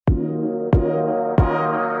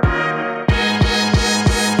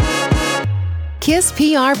KISS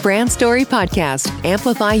PR Brand Story Podcast.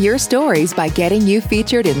 Amplify your stories by getting you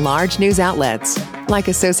featured in large news outlets like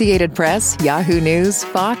Associated Press, Yahoo News,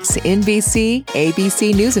 Fox, NBC,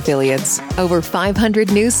 ABC News affiliates, over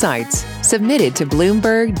 500 news sites, submitted to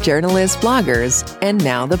Bloomberg, journalists, bloggers, and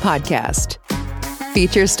now the podcast.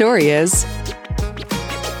 Feature story is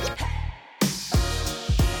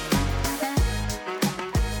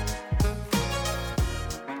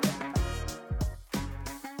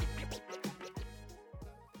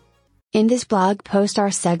In this blog post,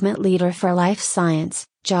 our segment leader for life science,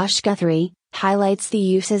 Josh Guthrie, highlights the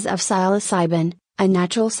uses of psilocybin, a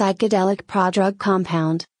natural psychedelic prodrug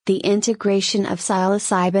compound, the integration of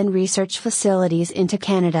psilocybin research facilities into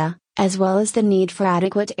Canada, as well as the need for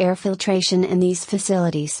adequate air filtration in these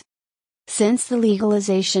facilities. Since the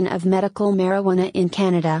legalization of medical marijuana in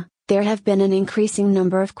Canada, there have been an increasing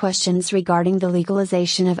number of questions regarding the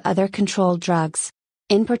legalization of other controlled drugs.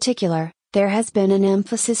 In particular, there has been an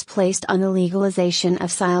emphasis placed on the legalization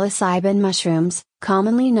of psilocybin mushrooms,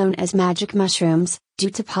 commonly known as magic mushrooms, due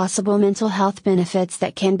to possible mental health benefits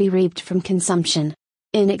that can be reaped from consumption.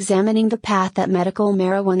 In examining the path that medical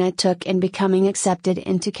marijuana took in becoming accepted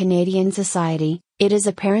into Canadian society, it is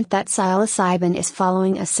apparent that psilocybin is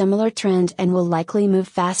following a similar trend and will likely move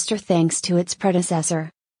faster thanks to its predecessor.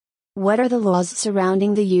 What are the laws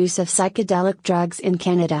surrounding the use of psychedelic drugs in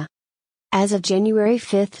Canada? As of January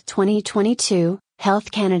 5, 2022,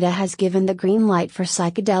 Health Canada has given the green light for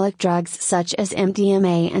psychedelic drugs such as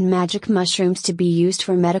MDMA and magic mushrooms to be used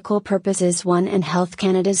for medical purposes. And Health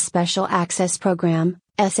Canada's Special Access Program,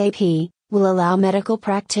 SAP, will allow medical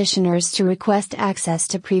practitioners to request access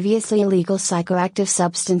to previously illegal psychoactive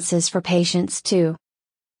substances for patients too.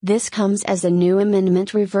 This comes as a new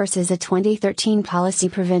amendment reverses a 2013 policy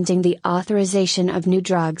preventing the authorization of new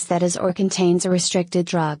drugs that is or contains a restricted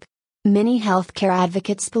drug. Many healthcare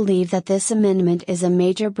advocates believe that this amendment is a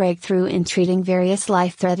major breakthrough in treating various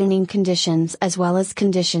life-threatening conditions as well as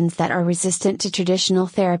conditions that are resistant to traditional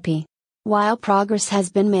therapy. While progress has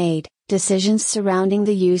been made, decisions surrounding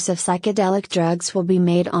the use of psychedelic drugs will be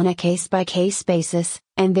made on a case-by-case basis,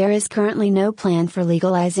 and there is currently no plan for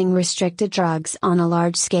legalizing restricted drugs on a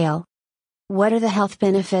large scale. What are the health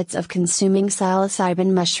benefits of consuming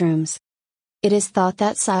psilocybin mushrooms? It is thought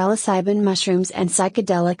that psilocybin mushrooms and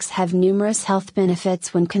psychedelics have numerous health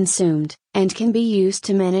benefits when consumed, and can be used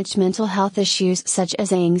to manage mental health issues such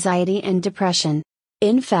as anxiety and depression.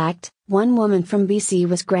 In fact, one woman from BC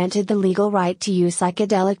was granted the legal right to use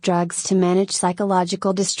psychedelic drugs to manage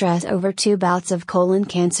psychological distress over 2 bouts of colon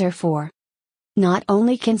cancer. Not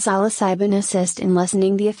only can psilocybin assist in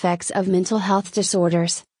lessening the effects of mental health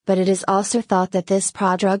disorders, but it is also thought that this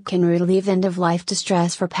prodrug can relieve end-of-life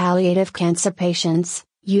distress for palliative cancer patients.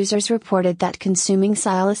 Users reported that consuming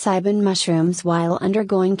psilocybin mushrooms while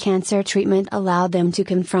undergoing cancer treatment allowed them to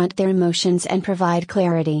confront their emotions and provide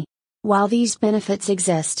clarity. While these benefits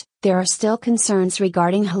exist, there are still concerns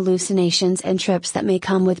regarding hallucinations and trips that may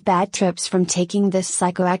come with bad trips from taking this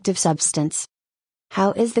psychoactive substance.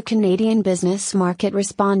 How is the Canadian business market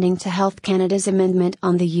responding to Health Canada's amendment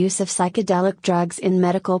on the use of psychedelic drugs in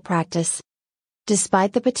medical practice?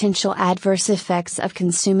 Despite the potential adverse effects of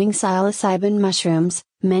consuming psilocybin mushrooms,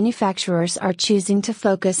 manufacturers are choosing to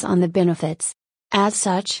focus on the benefits. As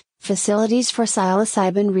such, facilities for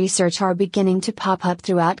psilocybin research are beginning to pop up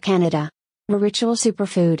throughout Canada. Ritual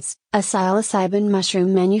Superfoods, a psilocybin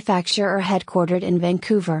mushroom manufacturer headquartered in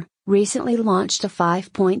Vancouver, recently launched a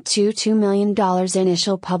 $5.22 million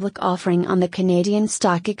initial public offering on the Canadian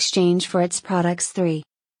Stock Exchange for its products.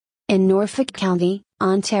 In Norfolk County,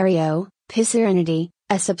 Ontario, Psilocybin,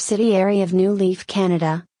 a subsidiary of New Leaf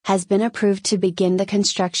Canada, has been approved to begin the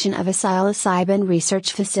construction of a psilocybin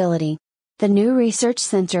research facility. The new research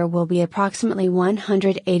center will be approximately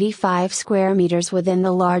 185 square meters within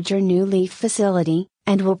the larger New Leaf facility,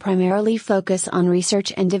 and will primarily focus on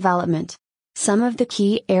research and development. Some of the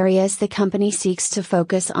key areas the company seeks to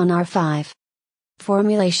focus on are 5.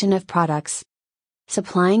 Formulation of products.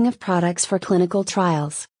 Supplying of products for clinical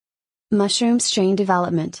trials. Mushroom strain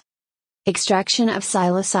development. Extraction of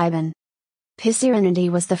psilocybin. Psilocybin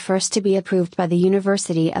was the first to be approved by the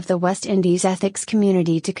University of the West Indies ethics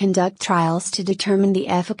community to conduct trials to determine the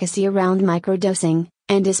efficacy around microdosing,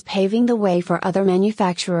 and is paving the way for other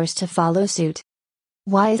manufacturers to follow suit.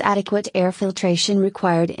 Why is adequate air filtration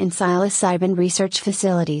required in psilocybin research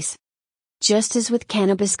facilities? Just as with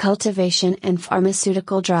cannabis cultivation and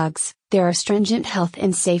pharmaceutical drugs, there are stringent health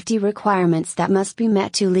and safety requirements that must be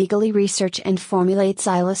met to legally research and formulate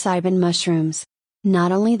psilocybin mushrooms.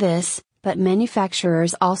 Not only this, but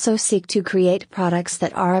manufacturers also seek to create products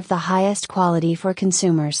that are of the highest quality for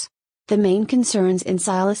consumers. The main concerns in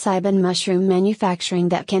psilocybin mushroom manufacturing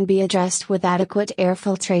that can be addressed with adequate air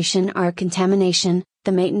filtration are contamination,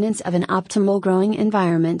 the maintenance of an optimal growing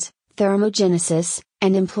environment, thermogenesis,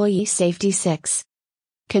 and employee safety. 6.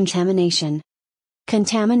 Contamination.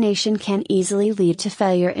 Contamination can easily lead to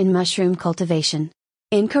failure in mushroom cultivation.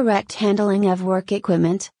 Incorrect handling of work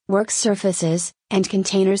equipment, work surfaces, and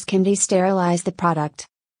containers can desterilize the product.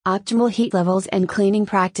 Optimal heat levels and cleaning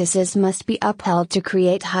practices must be upheld to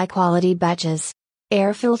create high-quality batches.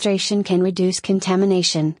 Air filtration can reduce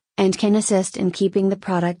contamination, and can assist in keeping the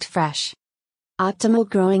product fresh. Optimal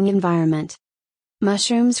growing environment.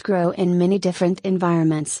 Mushrooms grow in many different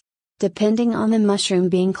environments. Depending on the mushroom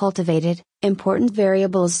being cultivated, important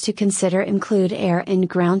variables to consider include air and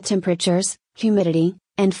ground temperatures, humidity,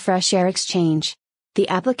 and fresh air exchange. The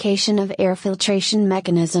application of air filtration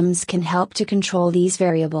mechanisms can help to control these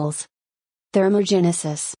variables.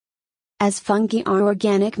 Thermogenesis. As fungi are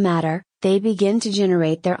organic matter, they begin to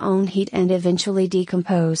generate their own heat and eventually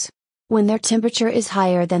decompose. When their temperature is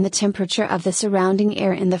higher than the temperature of the surrounding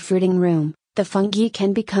air in the fruiting room, the fungi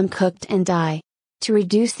can become cooked and die. To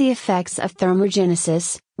reduce the effects of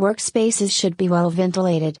thermogenesis, workspaces should be well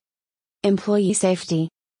ventilated. Employee safety.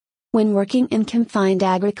 When working in confined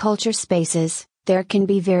agriculture spaces, there can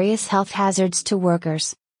be various health hazards to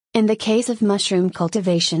workers. In the case of mushroom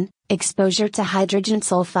cultivation, exposure to hydrogen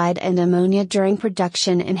sulfide and ammonia during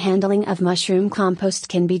production and handling of mushroom compost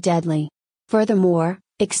can be deadly. Furthermore,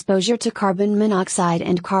 exposure to carbon monoxide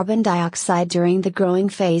and carbon dioxide during the growing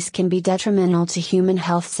phase can be detrimental to human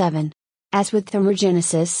health. 7. As with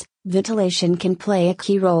thermogenesis, ventilation can play a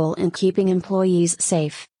key role in keeping employees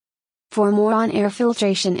safe. For more on air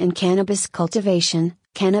filtration in cannabis cultivation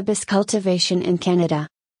in Canada.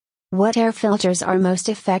 What air filters are most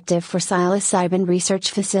effective for psilocybin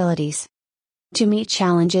research facilities? To meet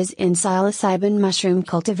challenges in psilocybin mushroom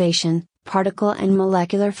cultivation, particle and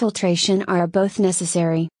molecular filtration are both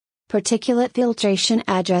necessary. Particulate filtration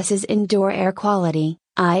addresses indoor air quality,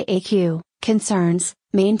 IAQ, concerns,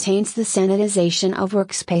 maintains the sanitization of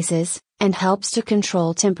workspaces, and helps to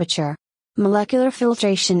control temperature. Molecular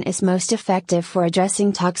filtration is most effective for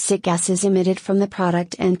addressing toxic gases emitted from the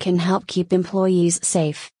product and can help keep employees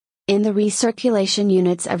safe. In the recirculation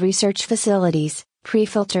units of research facilities,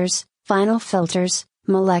 pre-filters, final filters,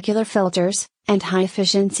 molecular filters, and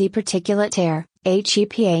high-efficiency particulate air,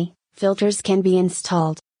 HEPA, filters can be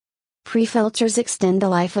installed. Pre-filters extend the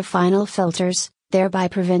life of final filters, thereby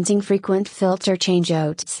preventing frequent filter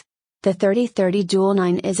changeouts. The 3030 Dual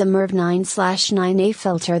 9 is a MERV 9/9A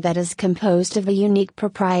filter that is composed of a unique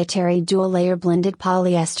proprietary dual-layer blended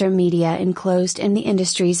polyester media enclosed in the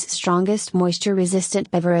industry's strongest moisture-resistant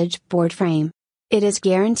beverage board frame. It is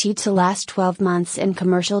guaranteed to last 12 months in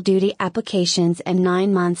commercial duty applications and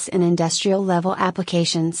 9 months in industrial-level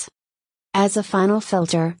applications. As a final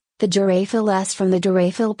filter, the Durafil S from the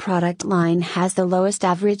Durafil product line has the lowest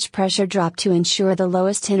average pressure drop to ensure the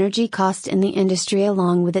lowest energy cost in the industry,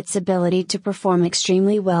 along with its ability to perform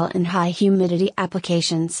extremely well in high humidity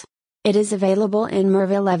applications. It is available in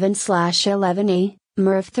MERV 11/11A,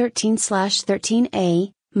 MERV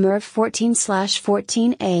 13/13A, MERV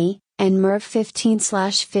 14/14A, and MERV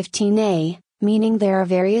 15/15A, meaning there are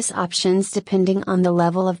various options depending on the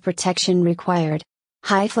level of protection required.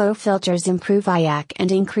 High-flow filters improve IAQ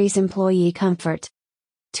and increase employee comfort.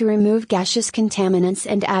 To remove gaseous contaminants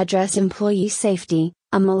and address employee safety,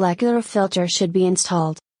 a molecular filter should be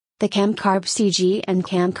installed. The CamCarb CG and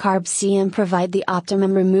CamCarb CM provide the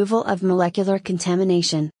optimum removal of molecular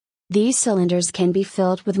contamination. These cylinders can be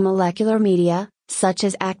filled with molecular media, such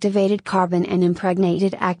as activated carbon and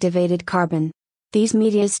impregnated activated carbon. These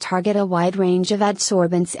medias target a wide range of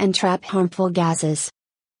adsorbents and trap harmful gases.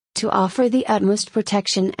 To offer the utmost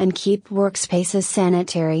protection and keep workspaces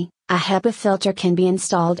sanitary, a HEPA filter can be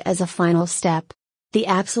installed as a final step. The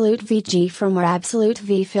Absolute VG from our Absolute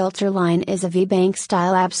V filter line is a V-Bank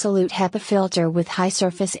style Absolute HEPA filter with high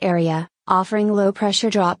surface area, offering low pressure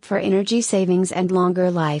drop for energy savings and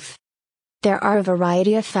longer life. There are a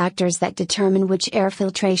variety of factors that determine which air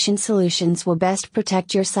filtration solutions will best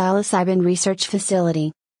protect your psilocybin research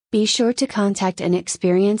facility. Be sure to contact an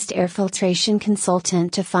experienced air filtration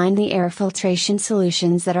consultant to find the air filtration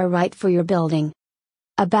solutions that are right for your building.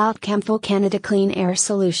 About Camfil Canada Clean Air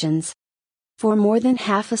Solutions. For more than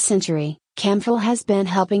half a century, Camfil has been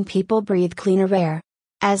helping people breathe cleaner air.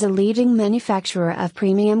 As a leading manufacturer of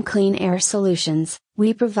premium clean air solutions,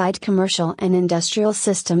 we provide commercial and industrial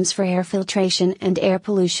systems for air filtration and air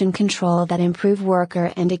pollution control that improve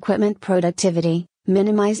worker and equipment productivity,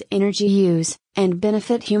 minimize energy use, and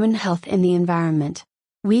benefit human health and the environment.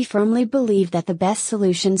 We firmly believe that the best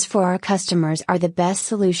solutions for our customers are the best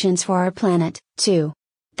solutions for our planet, too.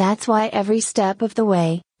 That's why every step of the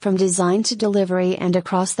way, from design to delivery and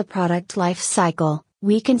across the product life cycle,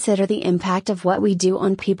 we consider the impact of what we do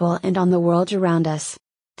on people and on the world around us.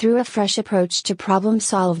 Through a fresh approach to problem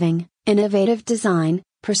solving, innovative design,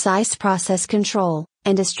 precise process control,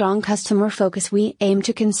 and a strong customer focus, we aim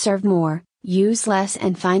to conserve more, use less,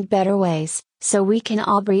 and find better ways, so we can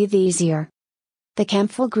all breathe easier. The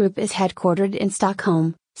Camfil Group is headquartered in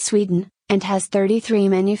Stockholm, Sweden, and has 33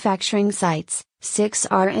 manufacturing sites, 6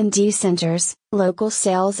 R&D centers, local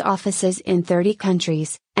sales offices in 30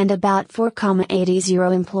 countries, and about 480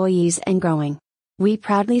 employees and growing. We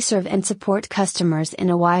proudly serve and support customers in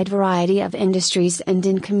a wide variety of industries and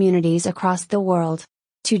in communities across the world.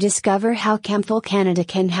 To discover how Camfil Canada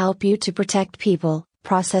can help you to protect people,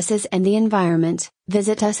 processes, and the environment,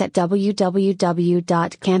 visit us at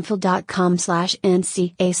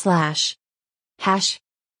www.camfil.com/nca/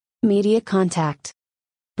 Media contact: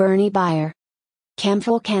 Bernie Beyer,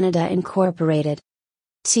 Camfil Canada Incorporated.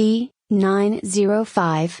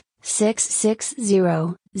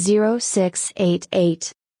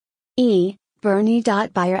 T905-660-0688.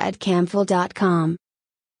 Bernie.Beyer@camfil.com.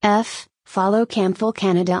 F. Follow Camfil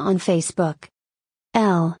Canada on Facebook.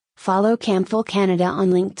 L. Follow Camfil Canada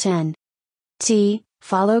on LinkedIn. T.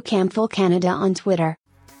 Follow Camfil Canada on Twitter.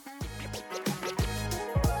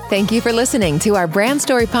 Thank you for listening to our Brand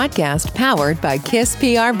Story podcast powered by KISS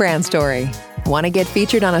PR Brand Story. Want to get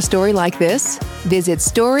featured on a story like this? Visit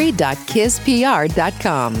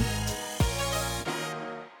story.kisspr.com.